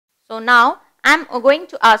So now I am going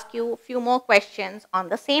to ask you a few more questions on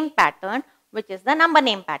the same pattern, which is the number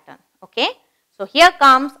name pattern. Okay. So here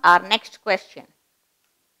comes our next question.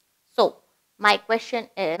 So my question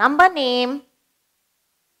is number name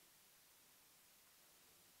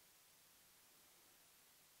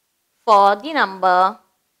for the number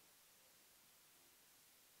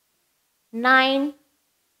 9,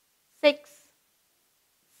 6,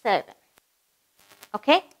 7.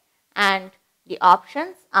 Okay. And the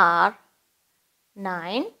options are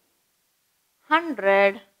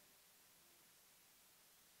 900,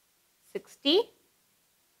 60.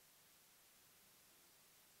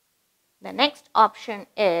 The next option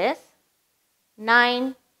is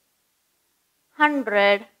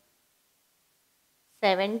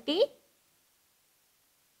 970.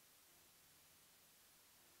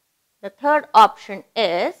 The third option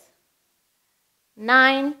is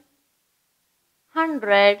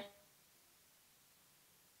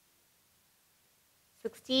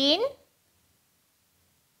 916.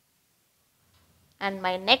 And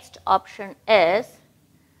my next option is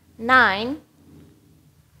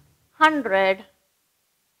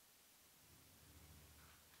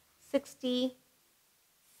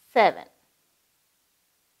 967.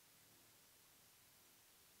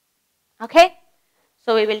 Okay.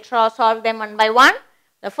 So we will solve them one by one.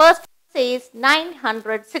 The first says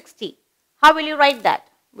 960. How will you write that?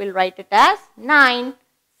 We'll write it as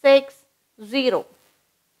 960.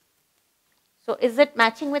 So is it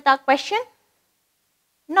matching with our question?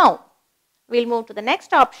 No. We'll move to the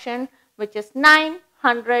next option, which is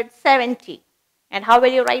 970. And how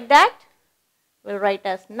will you write that? We'll write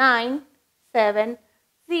as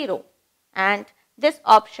 970. And this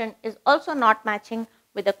option is also not matching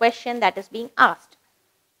with the question that is being asked.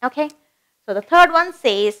 Okay. So the third one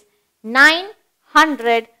says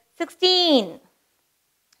 916.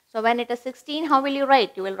 So when it is 16, how will you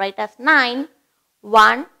write? You will write as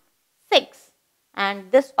 916.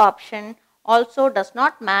 And this option also does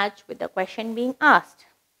not match with the question being asked.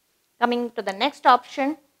 Coming to the next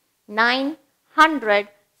option,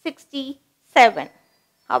 967.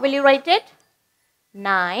 How will you write it?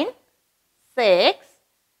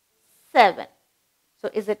 967. So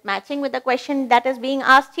is it matching with the question that is being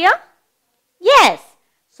asked here? Yes.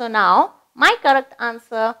 So now my correct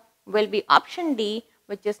answer will be option D,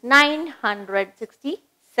 which is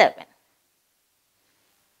 967.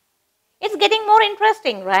 It's getting more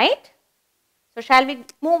interesting, right? So shall we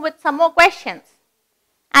move with some more questions?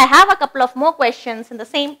 I have a couple of more questions in the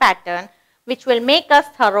same pattern which will make us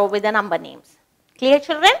thorough with the number names. Clear,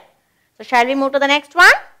 children? So shall we move to the next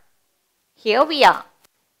one? Here we are.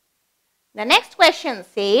 The next question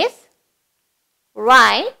says,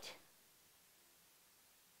 write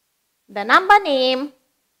the number name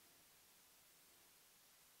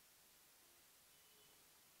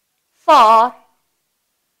for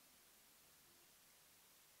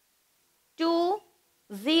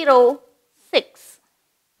 206.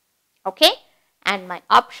 Okay, and my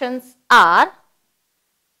options are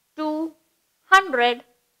 200.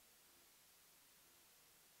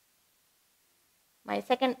 My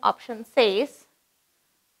second option says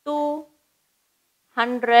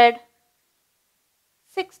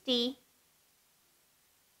 260.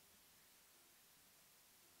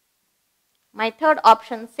 My third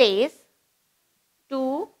option says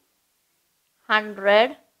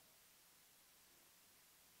 206.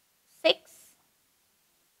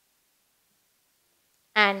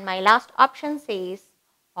 And my last option says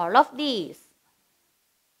all of these.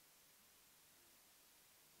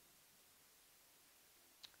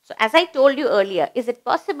 So as I told you earlier, is it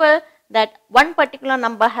possible that one particular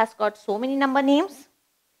number has got so many number names?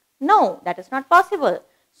 No, that is not possible.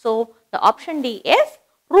 So the option D is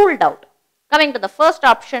ruled out. Coming to the first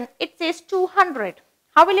option, it says 200.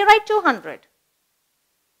 How will you write 200?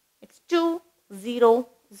 It's 200.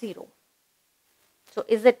 So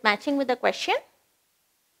is it matching with the question?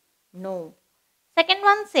 No. Second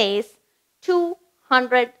one says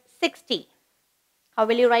 260. How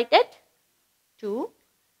will you write it?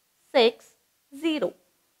 260.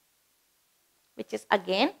 Which is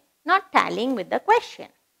again not tallying with the question.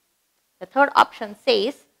 The third option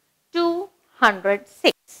says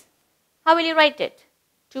 206. How will you write it?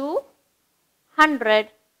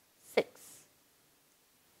 206.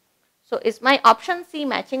 So is my option C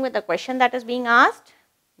matching with the question that is being asked?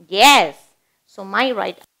 Yes. So my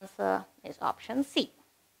right answer is option C.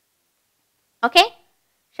 Okay.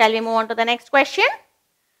 Shall we move on to the next question?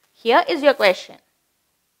 Here is your question.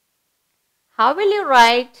 How will you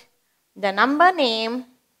write the number name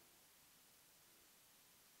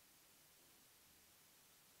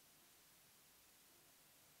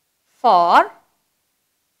for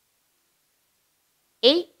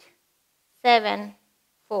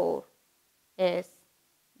 874 is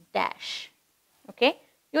dash. Okay,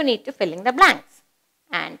 you need to fill in the blanks.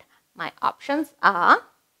 And my options are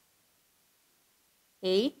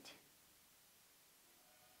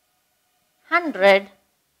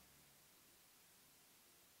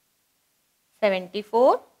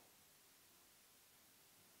 874.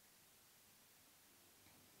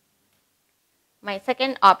 My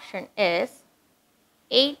second option is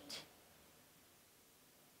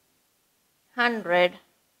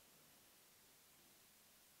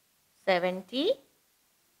 870.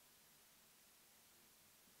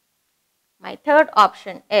 My third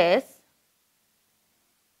option is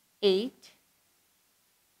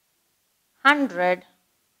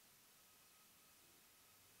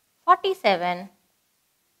 847.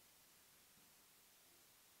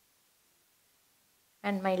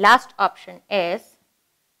 And my last option is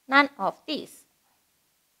none of these.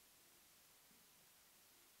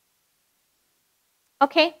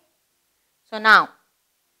 Okay, so now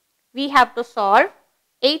we have to solve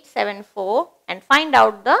 874 and find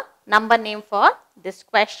out the number name for this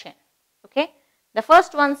question. Okay, the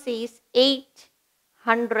first one says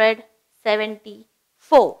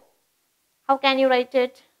 874. How can you write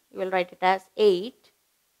it? You will write it as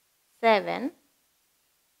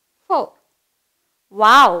 874.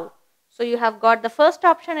 Wow! So you have got the first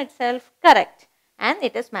option itself correct, and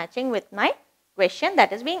it is matching with my question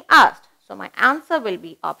that is being asked. So my answer will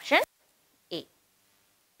be option A.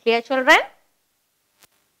 Clear, children?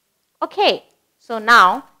 Okay, so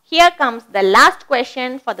now here comes the last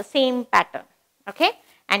question for the same pattern. Okay,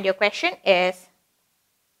 and your question is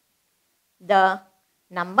the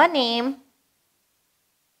number name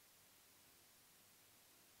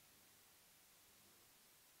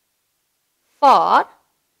for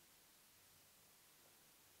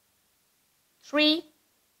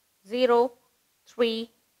 303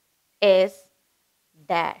 is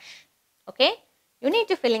dash. Okay, you need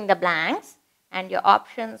to fill in the blanks, and your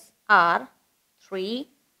options are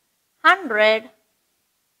 300.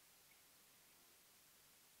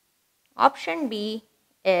 Option B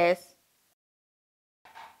is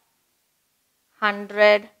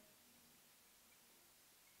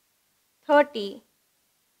 130.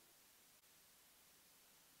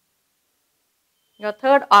 Your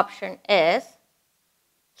third option is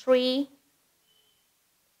 303.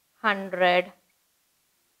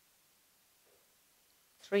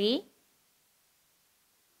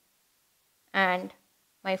 And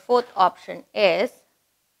my fourth option is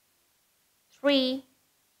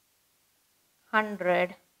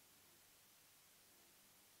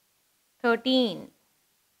 313.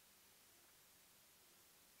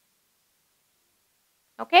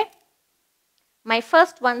 Okay. My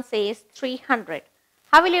first one says 300.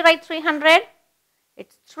 How will you write 300?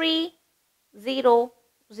 It's 300.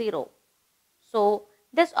 So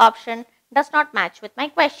this option does not match with my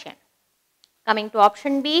question. Coming to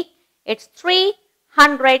option B, it's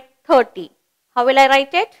 330. How will I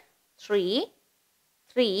write it?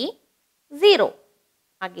 330.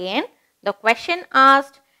 Again, the question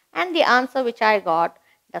asked and the answer which I got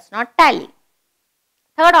does not tally.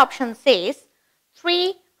 Third option says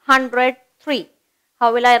 303.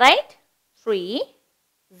 How will I write?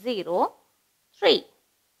 303.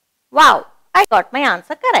 Wow, I got my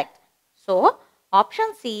answer correct. So,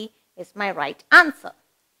 option C is my right answer.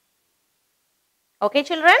 Okay,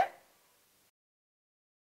 children?